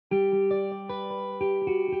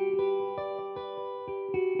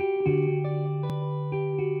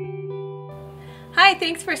Hi,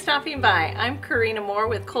 thanks for stopping by. I'm Corina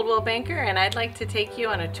with Coldwell Banker, and I'd like to take you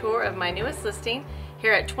on a tour of my newest listing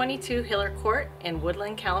here at 22 Hiller Court in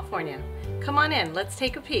Woodland, California. Come on in, let's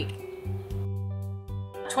take a peek.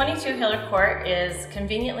 22 Hiller Court is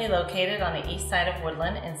conveniently located on the east side of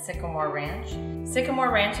Woodland in Sycamore Ranch.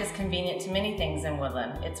 Sycamore Ranch is convenient to many things in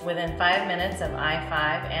Woodland. It's within 5 minutes of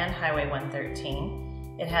I-5 and Highway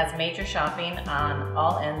 113. It has major shopping on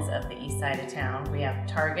all ends of the east side of town. We have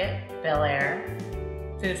Target, Bel Air,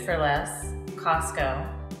 Food for Less, Costco,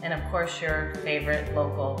 and of course your favorite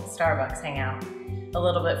local Starbucks hangout. A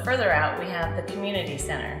little bit further out we have the Community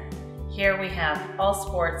Center. Here we have all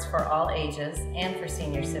sports for all ages and for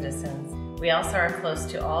senior citizens. We also are close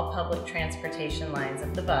to all public transportation lines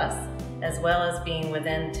of the bus, as well as being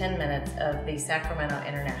within 10 minutes of the Sacramento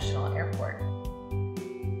International Airport.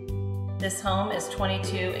 This home is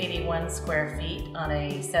 2281 square feet on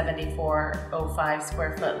a 7405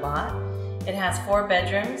 square foot lot. It has 4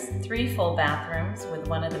 bedrooms, 3 full bathrooms with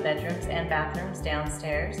one of the bedrooms and bathrooms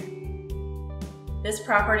downstairs. This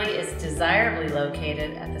property is desirably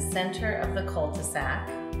located at the center of the cul-de-sac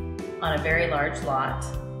on a very large lot.